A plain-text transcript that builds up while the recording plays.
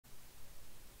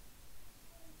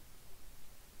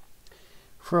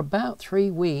For about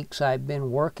 3 weeks, I've been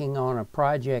working on a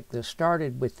project that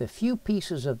started with the few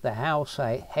pieces of the house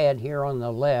I had here on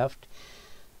the left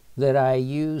that I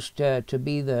used to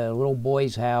be the little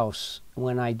boy's house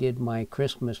when I did my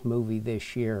Christmas movie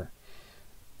this year.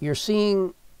 You're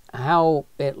seeing how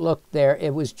it looked there.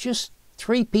 It was just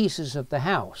 3 pieces of the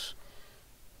house.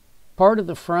 Part of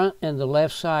the front and the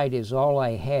left side is all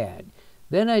I had.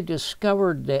 Then I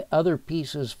discovered the other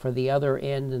pieces for the other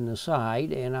end and the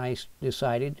side, and I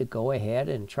decided to go ahead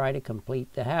and try to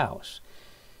complete the house.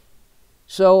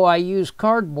 So I used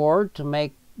cardboard to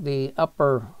make the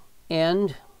upper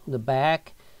end, the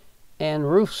back, and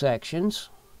roof sections.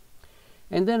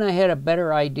 And then I had a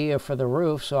better idea for the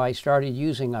roof, so I started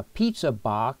using a pizza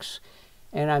box,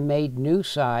 and I made new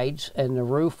sides and the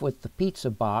roof with the pizza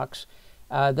box.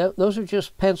 Those are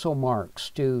just pencil marks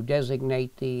to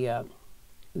designate the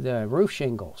roof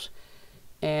shingles.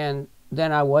 And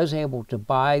then I was able to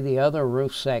buy the other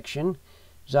roof section.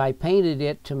 As I painted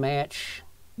it to match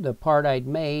the part I'd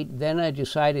made, then I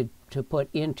decided to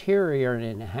put interior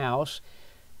in the house.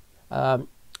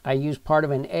 I used part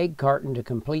of an egg carton to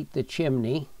complete the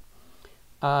chimney.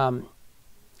 And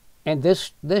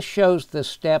this shows the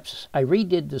steps. I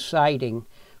redid the siding,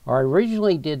 or I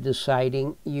originally did the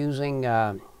siding using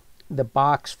the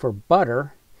box for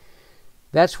butter.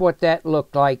 That's what that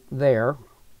looked like there.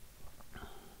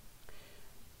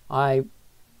 I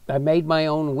made my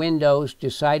own windows,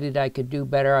 decided I could do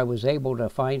better. I was able to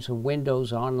find some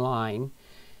windows online.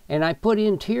 And I put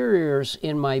interiors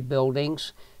in my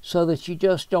buildings so that you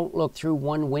just don't look through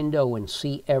one window and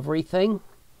see everything.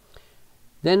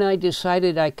 Then I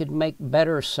decided I could make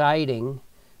better siding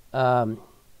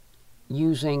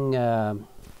using a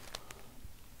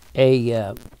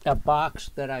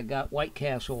box that I got White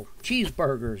Castle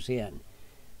cheeseburgers in.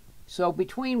 So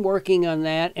between working on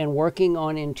that and working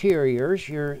on interiors,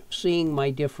 you're seeing my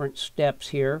different steps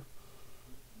here.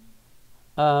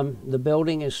 The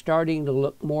building is starting to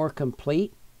look more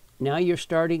complete. Now you're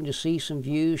starting to see some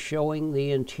views showing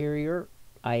the interior.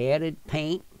 I added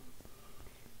paint.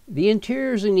 The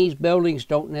interiors in these buildings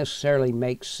don't necessarily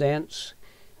make sense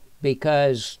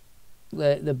because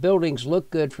the buildings look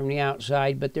good from the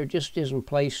outside, but there just isn't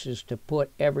places to put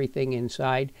everything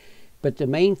inside. But the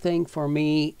main thing for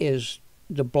me is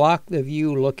to block the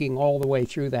view looking all the way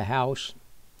through the house.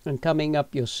 And coming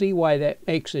up, you'll see why that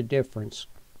makes a difference.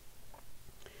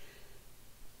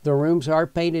 The rooms are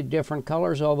painted different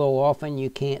colors, although often you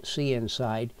can't see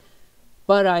inside.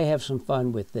 But I have some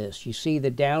fun with this. You see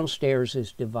the downstairs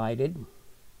is divided.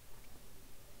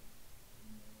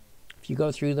 If you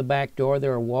go through the back door,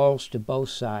 there are walls to both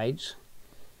sides.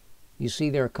 You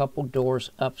see there are a couple doors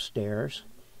upstairs.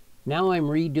 Now I'm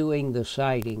redoing the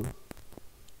siding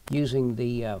using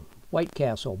the White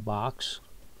Castle box.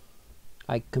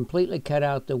 I completely cut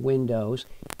out the windows.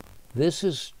 This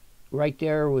is right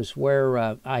there was where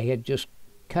I had just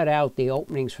cut out the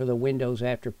openings for the windows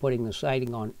after putting the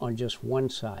siding on just one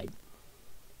side.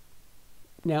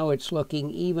 Now it's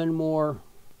looking even more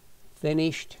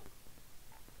finished.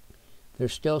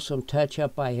 There's still some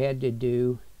touch-up I had to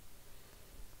do.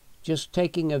 Just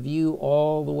taking a view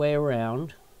all the way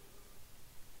around.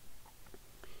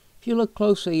 If you look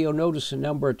closely, you'll notice a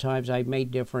number of times I've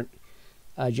made different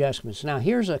adjustments. Now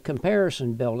here's a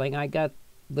comparison building. I got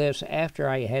this after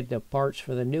I had the parts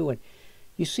for the new one.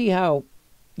 You see how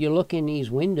you look in these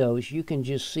windows, you can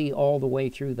just see all the way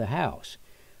through the house,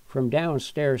 from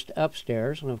downstairs to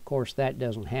upstairs, and of course that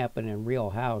doesn't happen in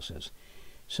real houses.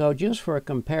 So just for a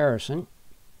comparison,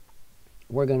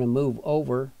 we're going to move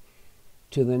over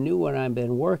to the new one I've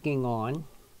been working on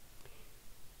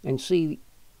and see.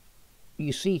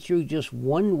 You see through just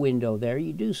one window there.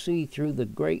 You do see through the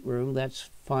great room. That's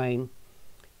fine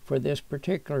for this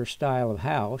particular style of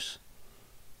house.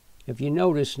 If you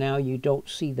notice now, you don't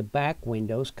see the back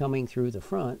windows coming through the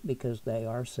front because they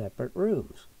are separate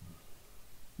rooms.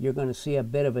 You're going to see a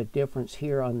bit of a difference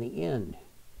here on the end,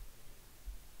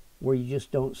 where you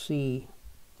just don't see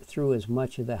through as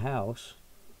much of the house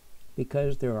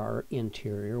because there are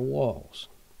interior walls.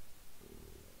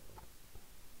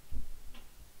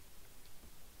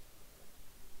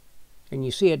 And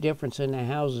you see a difference in the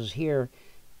houses here.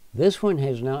 This one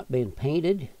has not been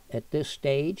painted at this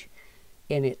stage,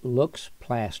 and it looks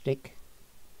plastic.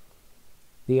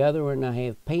 The other one I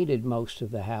have painted most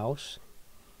of the house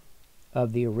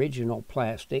of the original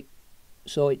plastic,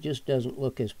 so it just doesn't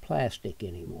look as plastic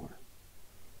anymore.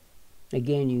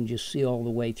 Again, you can just see all the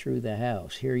way through the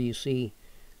house. Here you see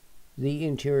the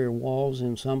interior walls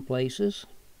in some places.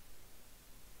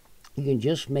 You can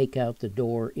just make out the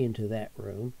door into that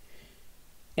room.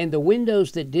 And the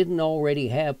windows that didn't already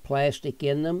have plastic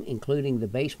in them, including the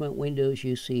basement windows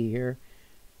you see here,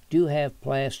 do have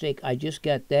plastic. I just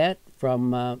got that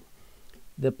from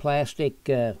the plastic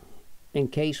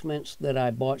encasements that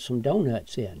I bought some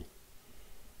donuts in.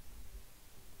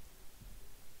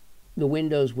 The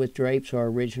windows with drapes are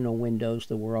original windows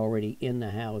that were already in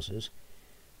the houses.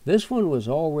 This one was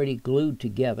already glued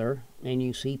together, and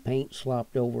you see paint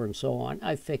slopped over and so on.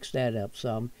 I fixed that up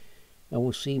some, and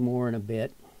we'll see more in a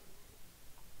bit.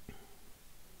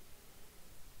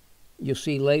 You'll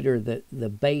see later that the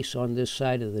base on this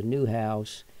side of the new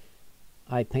house,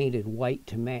 I painted white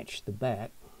to match the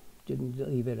back. Didn't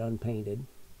leave it unpainted.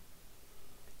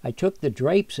 I took the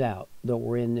drapes out that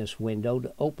were in this window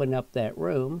to open up that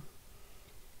room.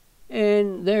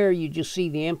 And there you just see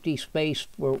the empty space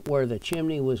where the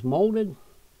chimney was molded.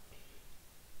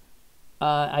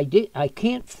 I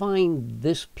can't find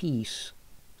this piece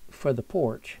for the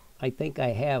porch. I think I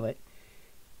have it.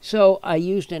 So I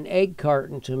used an egg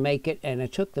carton to make it, and I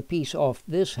took the piece off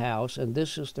this house, and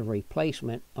this is the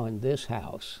replacement on this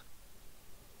house.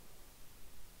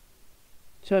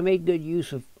 So I made good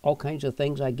use of all kinds of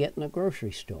things I get in the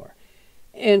grocery store.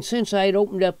 And since I had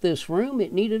opened up this room,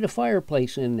 it needed a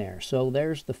fireplace in there. So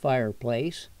there's the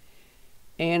fireplace.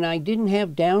 And I didn't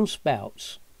have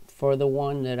downspouts for the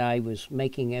one that I was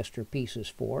making extra pieces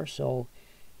for. So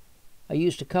I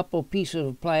used a couple pieces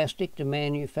of plastic to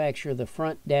manufacture the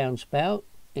front downspout.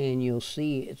 And you'll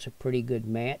see it's a pretty good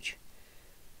match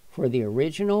for the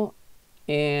original.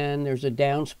 And there's a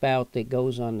downspout that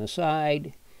goes on the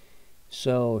side.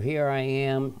 So here I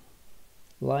am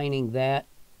lining that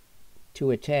to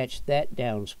attach that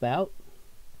downspout.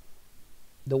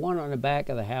 The one on the back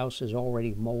of the house is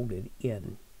already molded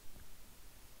in.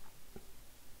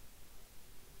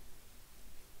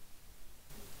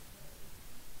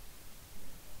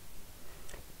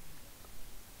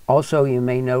 Also, you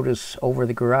may notice over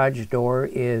the garage door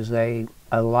is a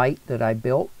light that I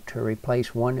built to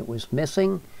replace one that was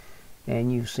missing.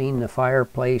 And you've seen the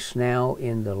fireplace now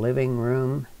in the living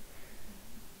room.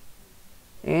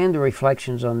 And the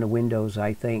reflections on the windows,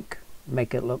 I think,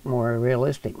 make it look more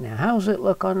realistic. Now, how does it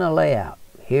look on the layout?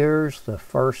 Here's the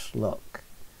first look.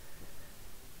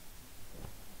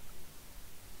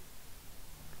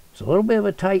 It's a little bit of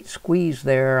a tight squeeze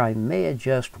there. I may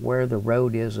adjust where the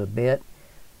road is a bit.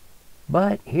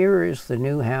 But here is the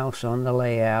new house on the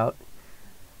layout.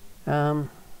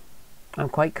 I'm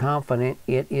quite confident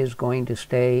it is going to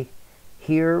stay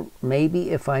here.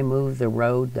 Maybe if I move the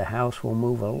road, the house will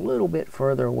move a little bit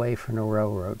further away from the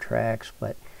railroad tracks.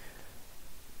 But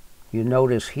you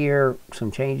notice here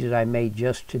some changes I made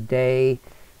just today.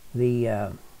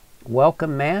 The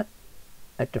welcome mat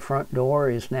at the front door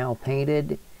is now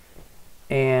painted.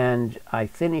 And I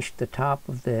finished the top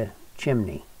of the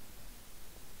chimney.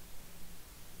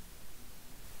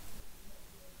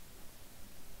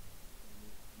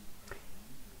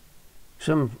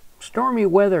 Some stormy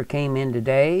weather came in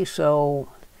today, so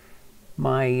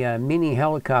my mini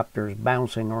helicopter's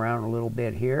bouncing around a little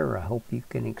bit here. I hope you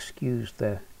can excuse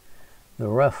the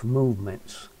rough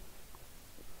movements.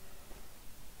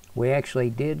 We actually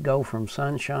did go from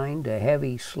sunshine to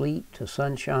heavy sleet to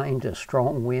sunshine to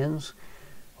strong winds.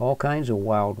 All kinds of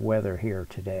wild weather here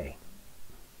today.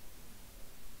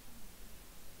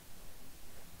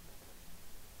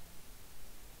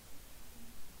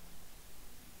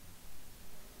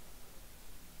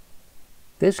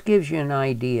 This gives you an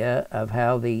idea of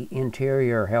how the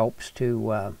interior helps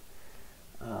to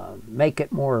make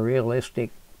it more realistic,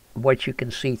 what you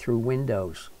can see through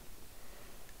windows,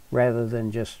 rather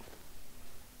than just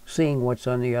seeing what's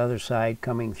on the other side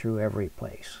coming through every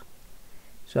place.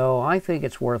 So I think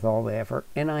it's worth all the effort,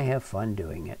 and I have fun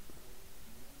doing it.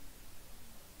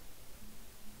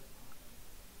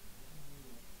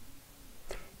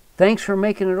 Thanks for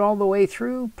making it all the way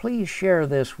through. Please share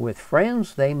this with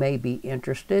friends. They may be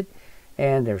interested.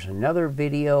 And there's another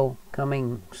video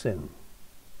coming soon.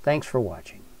 Thanks for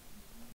watching.